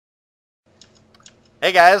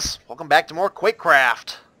Hey guys, welcome back to more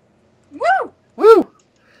Quakecraft. Woo! Woo!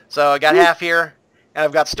 So I got Half here, and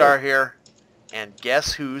I've got Star here, and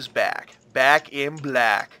guess who's back? Back in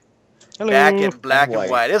black. Hello. Back in black and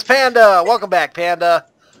white. It's Panda! Welcome back, Panda!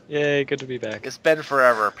 Yay, good to be back. It's been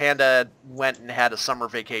forever. Panda went and had a summer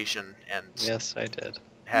vacation, and Yes, I did.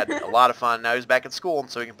 had a lot of fun. Now he's back at school, and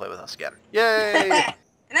so he can play with us again. Yay!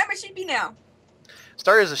 And I'm a sheepy now.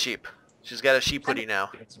 Star is a sheep. She's got a sheep hoodie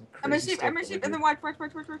now. I'm a sheep, and then watch.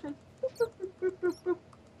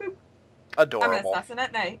 Adorable. I'm an assassin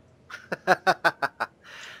at night.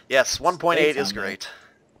 Yes, 1.8 is great.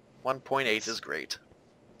 1.8 is great.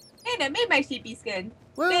 And I made my sheepy skin.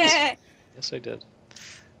 Woo! Bleh. Yes, I did.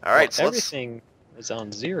 All right, Well, so everything is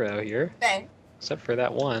on 0 here, Bleh. except for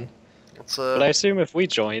that one. let's But I assume if we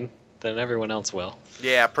join, then everyone else will.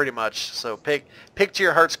 yeah, pretty much. So pick to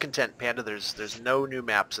your heart's content, Panda. There's no new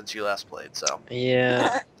map since you last played, so.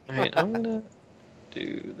 Yeah. All right, I'm gonna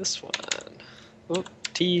do this one. Oh,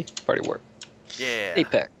 T party warp. Yeah.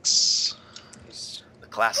 Apex. The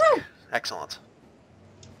classic. Woo! Excellent.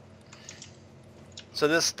 So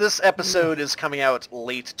this episode is coming out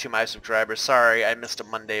late to my subscribers. Sorry, I missed a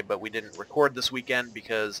Monday, but we didn't record this weekend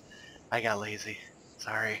because I got lazy.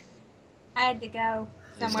 Sorry. I had to go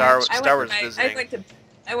somewhere. Star was visiting.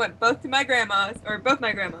 I went both to my grandma's, or both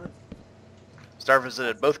my grandmas. Star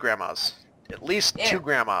visited both grandmas. At least Yeah. 2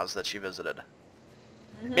 grandmas that she visited.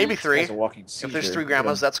 Mhm. Maybe 3. It's a walking If there's seizure. 3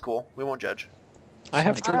 grandmas, that's cool. We won't judge. I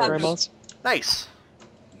have 3 Uh, grandmas. Nice.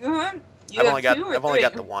 Uh-huh. You I've have only got 2 or I've only 3?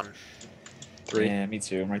 got the 1. 3. Yeah, me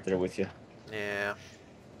too. I'm right there with you. Yeah.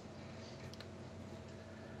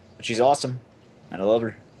 But she's awesome, and I love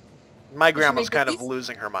her. My she grandma's make kind of cookies?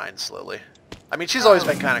 losing her mind slowly. I mean, she's always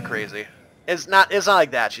been kind of crazy. It's not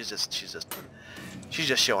like that. She's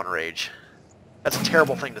just showing rage. That's a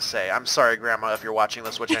terrible thing to say. I'm sorry, Grandma, if you're watching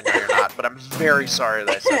this, which I know you're not, but I'm very sorry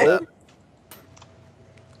that I said that.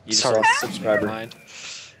 You just Sorry. lost a Never subscriber. mind.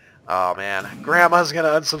 Oh man, Grandma's gonna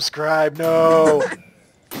unsubscribe. No.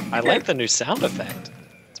 I like the new sound effect.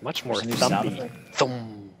 It's much more There's a new sound thumpy. effect?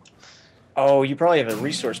 Thump. Oh, you probably have a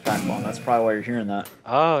resource pack on. That's probably why you're hearing that.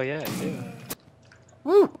 Oh, yeah, I do.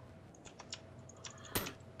 Woo.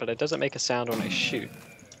 But it doesn't make a sound when I shoot.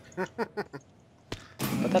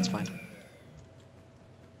 But that's fine.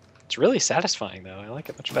 It's really satisfying, though. I like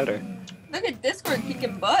it much better. Look at Discord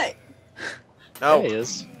kicking butt. There he No.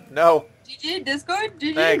 is. No. GG, Discord,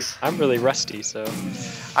 GG. Thanks. I'm really rusty, so...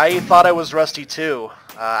 I thought I was rusty too.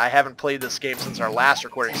 I haven't played this game since our last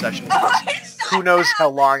recording session, which was who knows how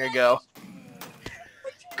long ago.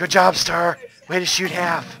 Good job, Star. Way to shoot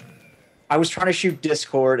Half. I was trying to shoot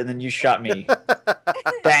Discord, and then you shot me.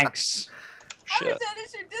 Thanks. I was Shit. trying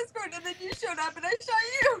to shoot Discord and then you showed up and I shot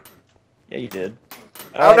you. Yeah, you did.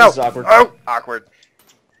 Oh no! This is awkward. Oh, awkward.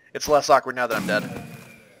 It's less awkward now that I'm dead.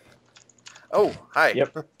 Oh, hi.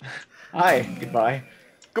 Yep. Hi. Goodbye.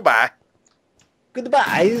 Goodbye.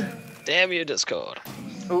 Goodbye. Damn you, Discord.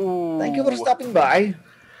 Ooh. Thank you for stopping by.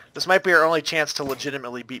 This might be our only chance to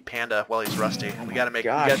legitimately beat Panda while he's rusty. Oh we my gotta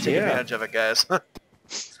gosh, take yeah. advantage of it, guys.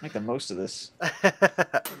 Let's make the most of this.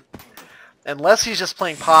 Unless he's just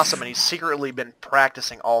playing possum and he's secretly been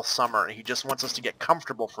practicing all summer and he just wants us to get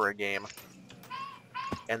comfortable for a game.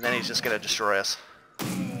 And then he's just gonna destroy us.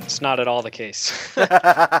 It's not at all the case.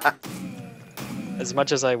 As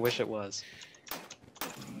much as I wish it was.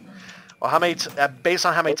 Well, based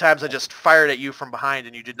on how many times I just fired at you from behind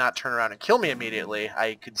and you did not turn around and kill me immediately,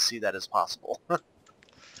 I could see that as possible.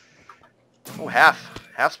 Oh,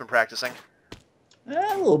 Half's been practicing.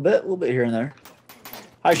 A little bit here and there.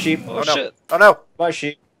 Hi, sheep. Oh, no. shit. Oh no! Bye,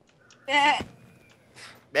 sheep. Bleh,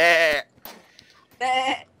 Meh.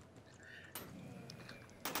 bleh.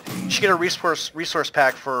 You should get a resource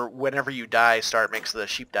pack for whenever you die. Start makes the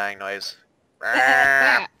sheep dying noise.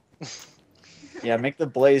 Yeah, make the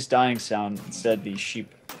blaze dying sound instead the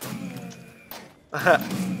sheep.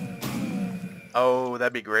 Oh,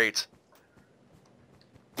 that'd be great.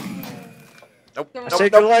 Nope. I I Nope,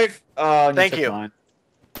 saved nope. your life. Oh, and Thank took you. mine.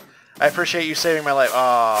 I appreciate you saving my life.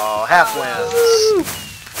 Oh, Half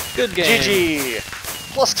wins. Good game.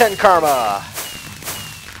 GG. Plus 10 karma.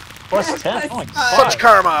 Plus 10. Oh my Plus god. Such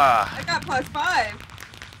karma. I got plus 5.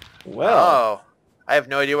 Well, Oh, I have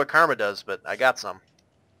no idea what karma does, but I got some.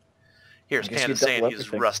 Here's I guess Panda you double saying he's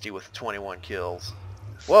everything. rusty with 21 kills.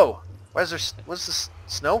 Whoa. Why is there... What's this?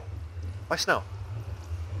 Snow? Why snow?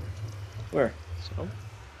 where? So,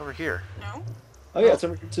 Over here. No? Oh yeah, it's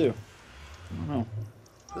over here too. I don't know.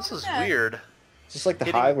 This is Okay. weird. Is this like the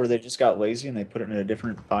Hitting- hive where they just got lazy and they put it in a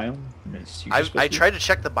different biome? And it's usually I supposed to be? tried to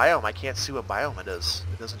check the biome. I can't see what biome it is.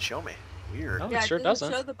 It doesn't show me. Weird. Oh, Yeah, it sure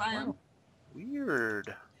doesn't doesn't. show the biome.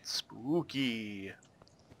 Weird. Spooky.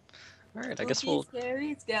 Alright, I guess Spooky, we'll...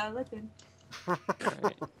 scary skeleton.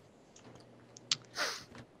 Alright.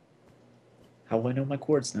 How will I know my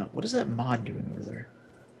coordinates now? What is that mod doing over there?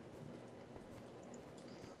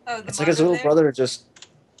 Oh, the It's like his mod little there? brother just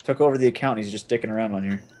took over the account. He's just dicking around on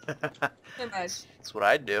here. So much. That's what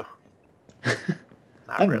I'd do. Not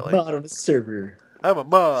I'm really. a mod on the server. I'm a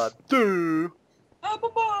mod. Dude. Oh,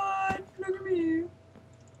 bye-bye. Look at me.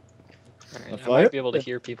 Alright, If I I- might be able to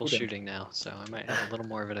hear people Okay. shooting now, so I might have a little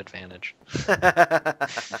more of an advantage.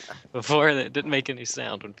 Before, it didn't make any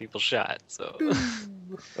sound when people shot, so...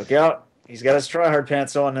 Look out. He's got his tryhard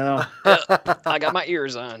pants on now. I got my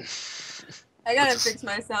ears on. I gotta What's this? fix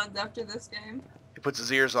my sounds after this game. He puts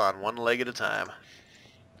his ears on one leg at a time.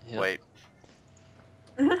 Yep. Wait.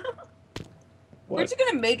 What? Aren't you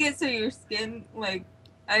gonna make it so your skin, like,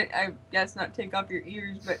 I guess not take off your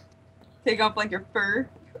ears, but take off, like, your fur?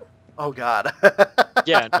 Oh God.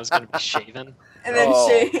 Yeah, and it was going to be shaven. And then Oh,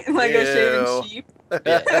 shave, like a shaven ew. sheep?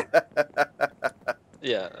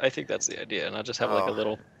 Yeah, I think that's the idea, and I'll just have like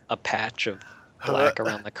Oh. a patch of black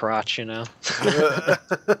around the crotch, you know?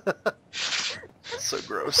 So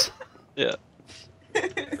gross. Yeah.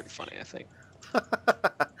 Pretty funny, I think.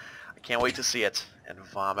 I can't wait to see it and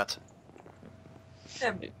vomit.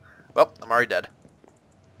 Yeah. Well, I'm already dead.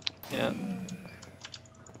 Yeah.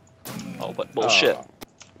 Oh, but bullshit.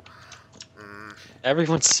 Mm,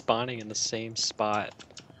 Everyone's spawning in the same spot.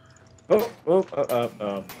 Oh.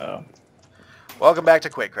 welcome back to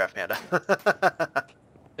Quakecraft, Panda.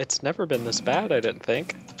 It's never been this bad, I didn't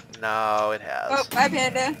think. No, it Oh, has. bye,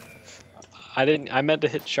 Panda. I meant to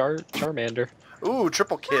hit Charmander. Ooh,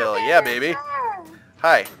 triple kill. Yeah, baby.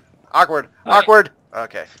 Hi. Awkward. Hi. Awkward.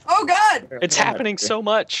 Okay. Oh, God! It's happening so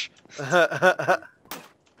much. Oh.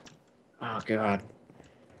 Oh god.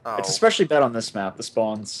 It's especially bad on this map, the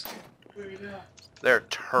spawns. They're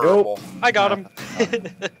terrible. I got him.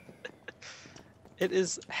 It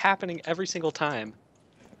is happening every single time.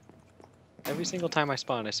 Every single time I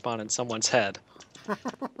spawn in someone's head.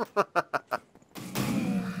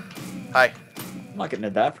 Hi. I'm not getting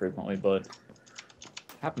it that frequently, but it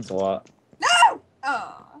happens a lot. No!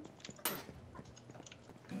 Oh.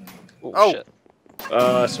 Ooh, Oh. shit.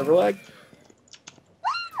 Server lag?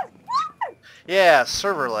 Yeah,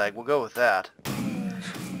 server lag. We'll go with that.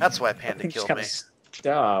 That's why I Panda think killed kind me. of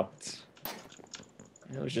stopped.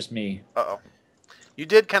 It was just me. Uh-oh. You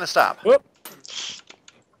did kind of stop. Whoop.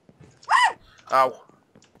 Ow.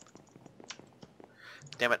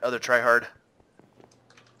 Damn it, other tryhard.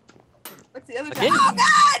 What's the other Again? Oh,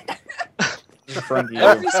 God! He's a friend to you.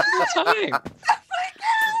 Every single time.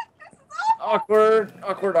 Awkward.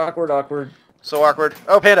 So awkward.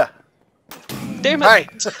 Oh, Panda. Damn it. Hi.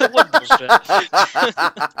 What bullshit.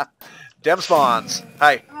 Dem spawns.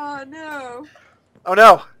 Hi. Oh, no. Oh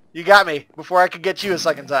no, you got me before I could get you a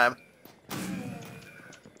second time.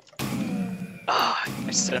 Ah,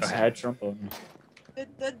 I said I had trombone.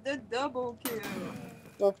 The double kill.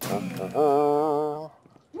 I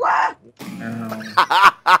What?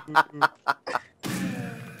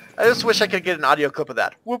 just wish I could get an audio clip of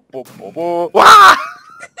that. Whoop, whoop, whoop, whoop. Wah!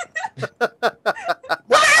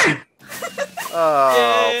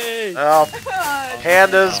 Oh, Yay! well, Oh,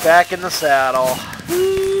 Panda's back in the saddle.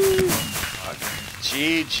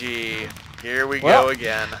 GG. Here we Well. go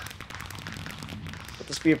again. Let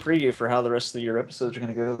this be a preview for how the rest of your episodes are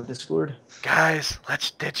going to go with Discord. Guys,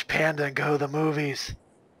 let's ditch Panda and go to the movies.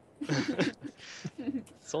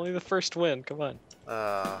 It's only the first win, come on.